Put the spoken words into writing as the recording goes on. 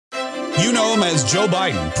You know him as Joe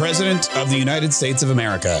Biden, President of the United States of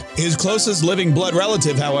America. His closest living blood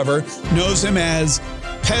relative, however, knows him as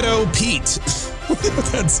Pedo Pete.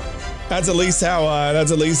 that's at least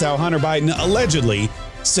how Hunter Biden allegedly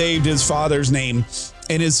saved his father's name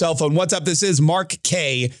in his cell phone. What's up? This is Mark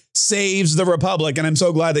K. Saves the Republic, and I'm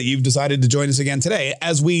so glad that you've decided to join us again today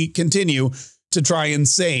as we continue to try and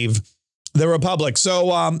save the Republic.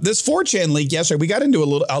 So this 4chan leak yesterday, we got into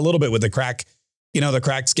a little bit with the crack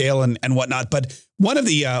scale and whatnot. But one of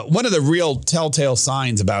the real telltale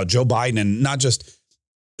signs about Joe Biden, and not just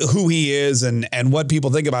who he is and what people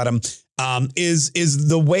think about him, is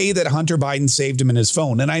the way that Hunter Biden saved him in his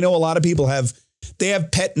phone. And I know a lot of people have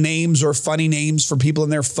pet names or funny names for people in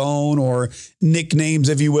their phone, or nicknames,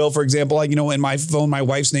 if you will. For example, like, in my phone, my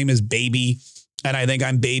wife's name is Baby, and I think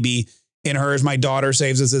I'm Baby in hers. My daughter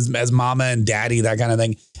saves us as Mama and Daddy, that kind of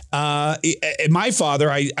thing. My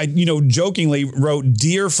father, I jokingly wrote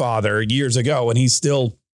Dear Father years ago, and he's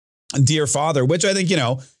still Dear Father, which I think,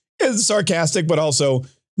 is sarcastic, but also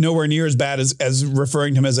nowhere near as bad as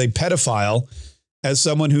referring to him as a pedophile, as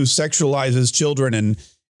someone who sexualizes children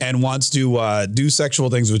and wants to do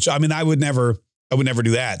sexual things, which, I mean, I would never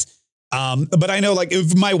do that. But I know, like,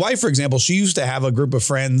 if my wife, for example, she used to have a group of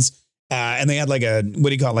friends, and they had like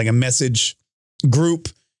a message group,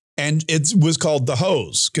 and it was called the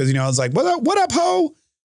Hoes, because it's like, what up, ho?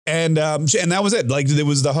 And that was it. Like, it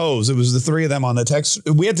was the Hoes. It was the three of them on the text.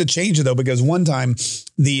 We had to change it though, because one time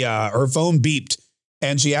her phone beeped,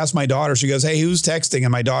 and she asked my daughter. She goes, "Hey, who's texting?"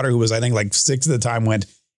 And my daughter, who was I think like 6 at the time, went,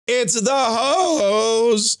 "It's the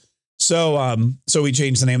Hoes." So we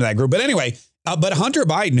changed the name of that group. But anyway, but Hunter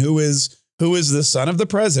Biden, who is the son of the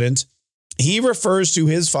president, he refers to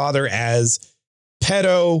his father as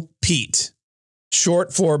Pedo Pete,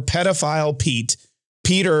 short for pedophile Pete.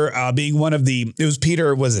 Peter being one of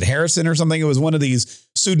was it Harrison or something? It was one of these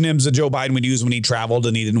pseudonyms that Joe Biden would use when he traveled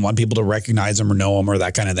and he didn't want people to recognize him or know him or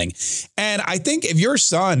that kind of thing. And I think if your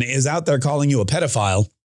son is out there calling you a pedophile,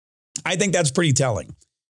 I think that's pretty telling.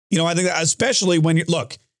 I think that especially when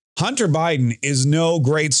look, Hunter Biden is no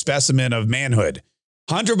great specimen of manhood.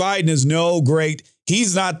 Hunter Biden is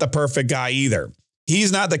he's not the perfect guy either.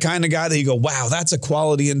 He's not the kind of guy that you go, wow, that's a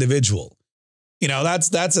quality individual.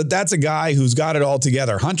 That's a guy who's got it all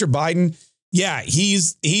together. Hunter Biden, yeah,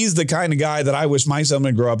 he's the kind of guy that I wish my son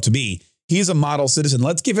would grow up to be. He's a model citizen.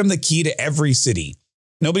 Let's give him the key to every city.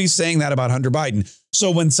 Nobody's saying that about Hunter Biden. So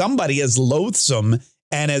when somebody as loathsome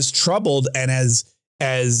and as troubled and as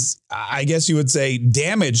I guess you would say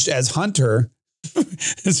damaged as Hunter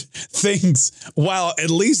thinks, well, at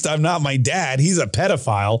least I'm not my dad, he's a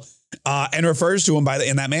pedophile, and refers to him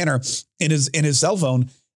in that manner in his cell phone,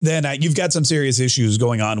 then you've got some serious issues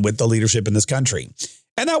going on with the leadership in this country.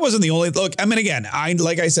 And that wasn't the only look. I mean, again,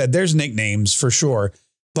 like I said, there's nicknames for sure.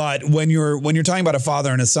 But when you're talking about a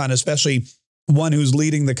father and a son, especially one who's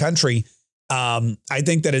leading the country, I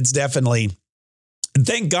think that it's definitely,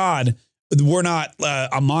 thank God we're not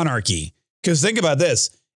a monarchy. Because think about this.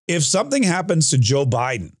 If something happens to Joe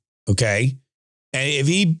Biden, okay,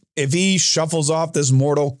 and if he shuffles off this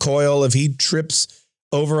mortal coil, if he trips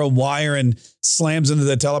over a wire and slams into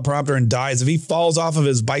the teleprompter and dies, if he falls off of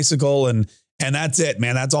his bicycle and that's it,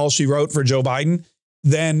 man, that's all she wrote for Joe Biden,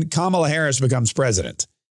 then Kamala Harris becomes president.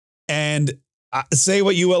 And say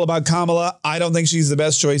what you will about Kamala, I don't think she's the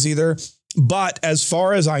best choice either. But as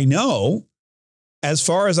far as I know,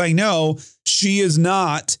 she is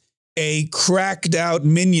not a cracked out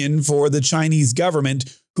minion for the Chinese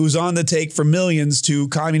government who's on the take for millions to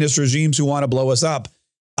communist regimes who want to blow us up.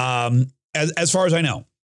 As far as I know.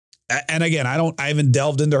 And again, I haven't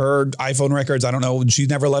delved into her iPhone records. I don't know. She's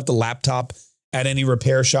never left a laptop at any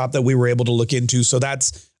repair shop that we were able to look into. So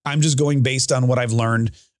I'm just going based on what I've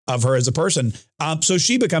learned of her as a person. So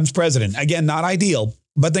she becomes president. Again, not ideal,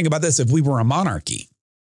 but think about this. If we were a monarchy,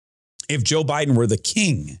 if Joe Biden were the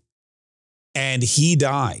king and he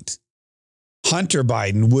died, Hunter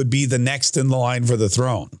Biden would be the next in the line for the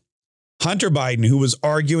throne. Hunter Biden, who was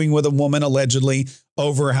arguing with a woman allegedly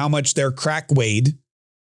over how much their crack weighed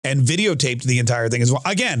and videotaped the entire thing as well.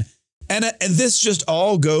 Again, and this just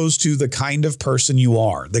all goes to the kind of person you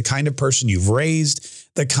are, the kind of person you've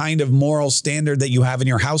raised, the kind of moral standard that you have in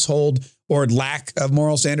your household or lack of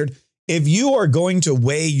moral standard. If you are going to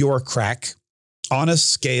weigh your crack on a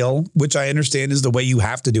scale, which I understand is the way you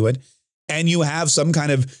have to do it, and you have some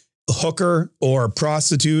kind of hooker or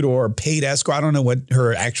prostitute or paid escort, I don't know what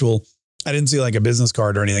her actual, I didn't see like a business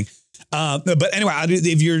card or anything. But anyway,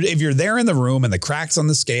 if you're there in the room and the cracks on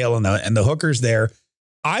the scale and the hooker's there,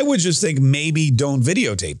 I would just think maybe don't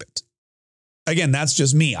videotape it. Again, that's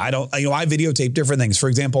just me. I videotape different things. For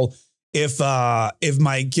example, If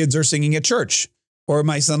my kids are singing at church, or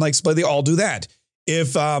my son likes to play, I'll do that.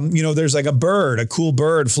 If there's like a cool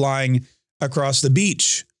bird flying across the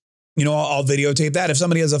beach, I'll videotape that. If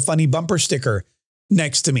somebody has a funny bumper sticker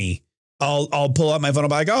next to me, I'll pull out my phone and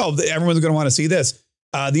be like, oh, everyone's going to want to see this.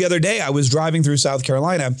 The other day I was driving through South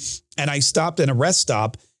Carolina and I stopped in a rest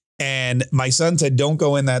stop, and my son said, don't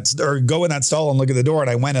go in that, or go in that stall and look at the door. And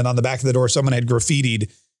I went, and on the back of the door, someone had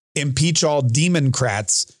graffitied, impeach all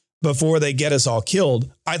Democrats before they get us all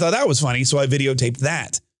killed. I thought that was funny, so I videotaped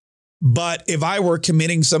that. But if I were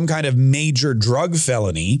committing some kind of major drug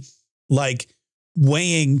felony, like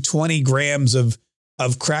weighing 20 grams of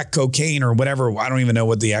crack cocaine or whatever, I don't even know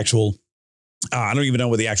what the actual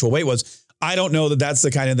weight was. I don't know that that's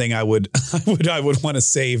the kind of thing I would want to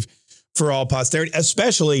save for all posterity,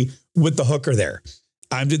 especially with the hooker there.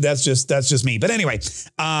 That's just me. But anyway,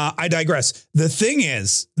 I digress.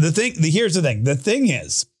 Here's the thing. The thing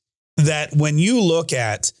is that when you look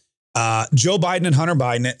at Joe Biden and Hunter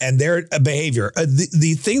Biden and their behavior,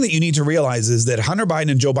 the thing that you need to realize is that Hunter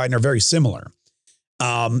Biden and Joe Biden are very similar.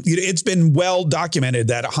 It's been well documented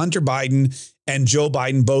that Hunter Biden and Joe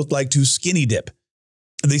Biden both like to skinny dip.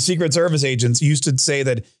 The Secret Service agents used to say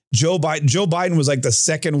that Joe Biden was like the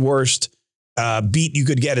second worst beat you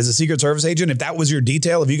could get as a Secret Service agent. If that was your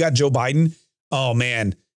detail, if you got Joe Biden, oh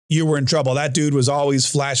man, you were in trouble. That dude was always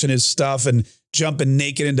flashing his stuff and jumping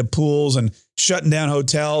naked into pools and shutting down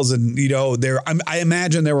hotels. And, I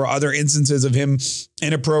imagine there were other instances of him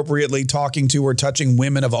inappropriately talking to or touching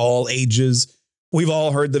women of all ages. We've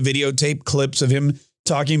all heard the videotape clips of him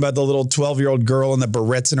talking about the little 12-year-old girl and the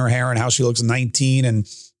barrettes in her hair and how she looks 19. And,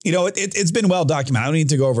 it's been well documented. I don't need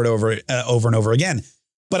to go over it over and over again.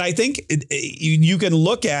 But I think you can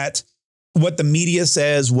look at what the media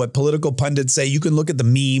says, what political pundits say. You can look at the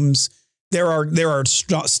memes. There are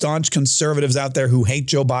staunch conservatives out there who hate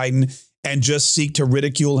Joe Biden and just seek to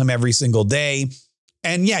ridicule him every single day.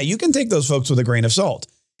 And yeah, you can take those folks with a grain of salt.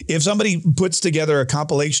 If somebody puts together a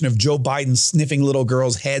compilation of Joe Biden sniffing little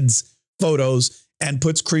girls' heads photos and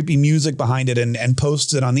puts creepy music behind it and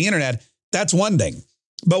posts it on the internet, that's one thing.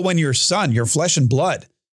 But when your son, your flesh and blood,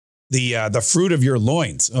 the fruit of your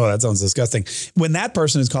loins, oh, that sounds disgusting. When that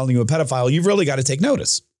person is calling you a pedophile, you've really got to take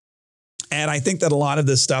notice. And I think that a lot of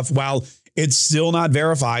this stuff, while it's still not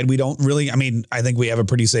verified, we don't really, I think we have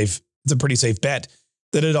it's a pretty safe bet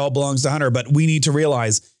that it all belongs to Hunter, but we need to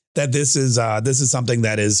realize that this is something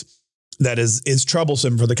that is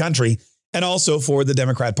troublesome for the country and also for the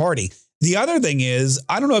Democrat Party. The other thing is,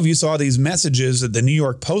 I don't know if you saw these messages that the New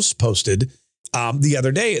York Post posted the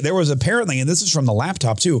other day. There was apparently, and this is from the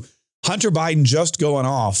laptop too, Hunter Biden just going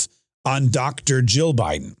off on Dr. Jill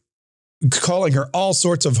Biden, calling her all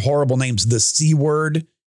sorts of horrible names. The C word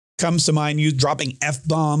comes to mind, you dropping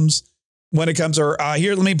F-bombs when it comes to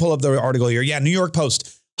here. Let me pull up the article here. Yeah, New York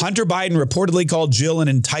Post. Hunter Biden reportedly called Jill an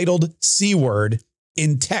entitled C word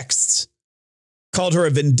in texts, called her a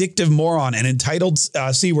vindictive moron and entitled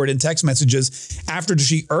C word in text messages after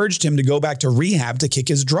she urged him to go back to rehab to kick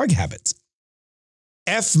his drug habits.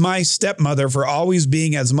 F my stepmother for always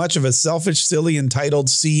being as much of a selfish, silly, entitled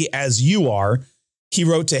C as you are, he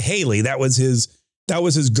wrote to Haley. That was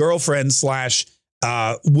his girlfriend slash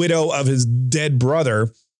widow of his dead brother.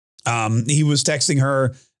 He was texting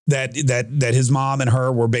her that his mom and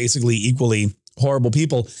her were basically equally horrible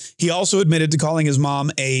people. He also admitted to calling his mom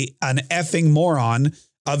an effing moron,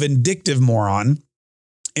 a vindictive moron,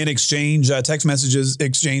 in exchange, text messages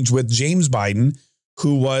exchanged with James Biden,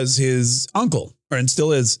 who was his uncle, and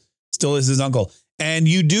still is his uncle. And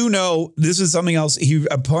you do know, this is something else. He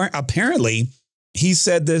apparently he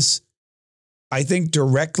said this, I think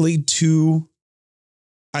directly to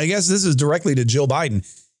Jill Biden.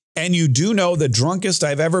 And you do know the drunkest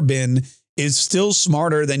I've ever been is still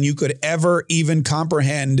smarter than you could ever even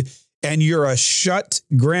comprehend. And you're a shut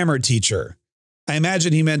grammar teacher. I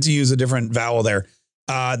imagine he meant to use a different vowel there.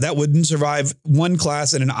 That wouldn't survive one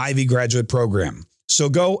class in an Ivy graduate program. So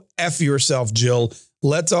go F yourself, Jill.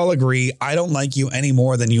 Let's all agree I don't like you any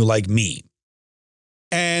more than you like me.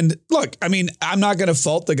 And look, I'm not going to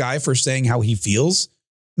fault the guy for saying how he feels.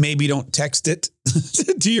 Maybe don't text it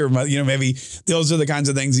to your mother. Maybe those are the kinds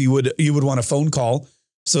of things you would want a phone call.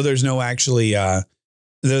 So there's no actually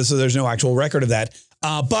there's no actual record of that.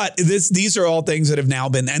 But these are all things that have now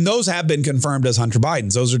been, and those have been confirmed as Hunter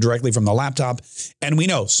Biden's. Those are directly from the laptop. And we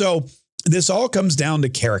know. So this all comes down to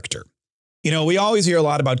character. We always hear a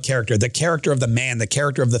lot about character, the character of the man, the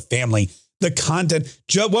character of the family, the content.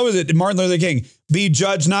 What was it? Martin Luther King, be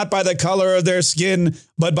judged not by the color of their skin,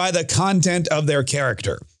 but by the content of their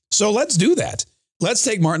character. So let's do that. Let's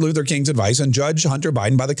take Martin Luther King's advice and judge Hunter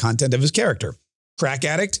Biden by the content of his character. Crack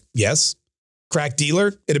addict? Yes. Crack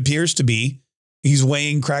dealer? It appears to be. He's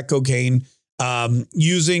weighing crack cocaine,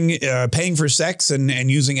 paying for sex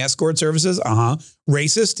and using escort services.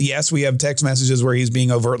 Racist? Yes, we have text messages where he's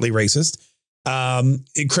being overtly racist.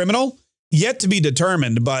 Criminal? Yet to be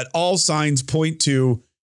determined, but all signs point to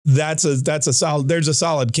there's a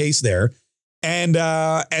solid case there.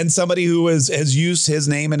 And somebody who has used his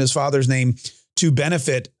name and his father's name to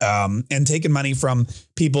benefit and taken money from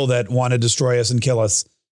people that want to destroy us and kill us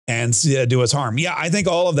and do us harm. Yeah, I think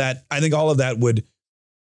all of that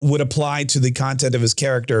would apply to the content of his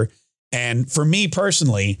character. And for me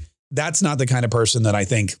personally, that's not the kind of person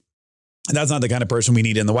that's not the kind of person we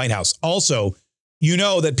need in the White House. Also, you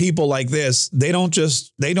know that people like this, they don't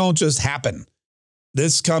just happen.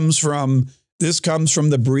 This comes from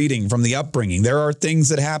the breeding, from the upbringing. There are things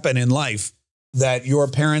that happen in life that your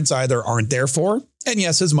parents either aren't there for. And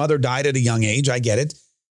yes, his mother died at a young age. I get it.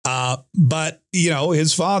 But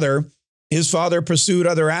his father pursued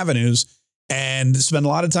other avenues and spent a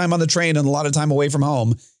lot of time on the train and a lot of time away from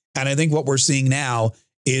home. And I think what we're seeing now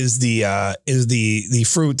is the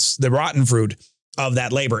fruits, the rotten fruit of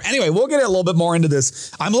that labor. Anyway, we'll get a little bit more into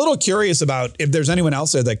this. I'm a little curious about if there's anyone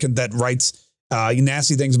else there that writes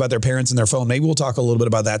nasty things about their parents and their phone. Maybe we'll talk a little bit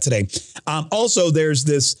about that today. Also, there's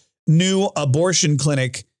this new abortion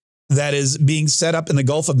clinic that is being set up in the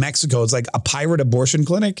Gulf of Mexico. It's like a pirate abortion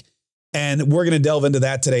clinic. And we're going to delve into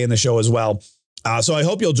that today in the show as well. So I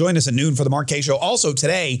hope you'll join us at noon for the Mark K Show. Also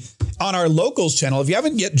today on our Locals channel, if you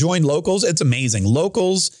haven't yet joined Locals, it's amazing.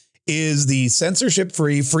 Locals is the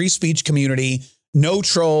censorship-free, free speech community. No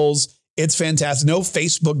trolls. It's fantastic. No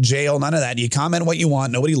Facebook jail, none of that. You comment what you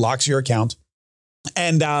want. Nobody locks your account.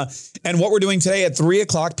 And what we're doing today at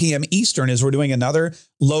 3:00 p.m. Eastern is we're doing another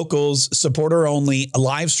Locals supporter only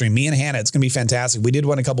live stream. Me and Hannah, it's going to be fantastic. We did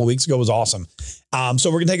one a couple of weeks ago. It was awesome.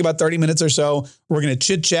 So we're going to take about 30 minutes or so. We're going to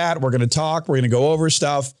chit chat. We're going to talk. We're going to go over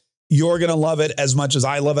stuff. You're going to love it as much as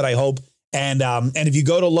I love it, I hope. And if you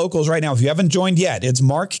go to Locals right now, if you haven't joined yet, it's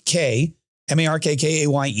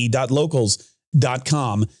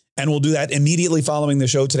markkkaye.locals.com. And we'll do that immediately following the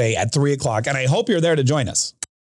show today at 3:00. And I hope you're there to join us.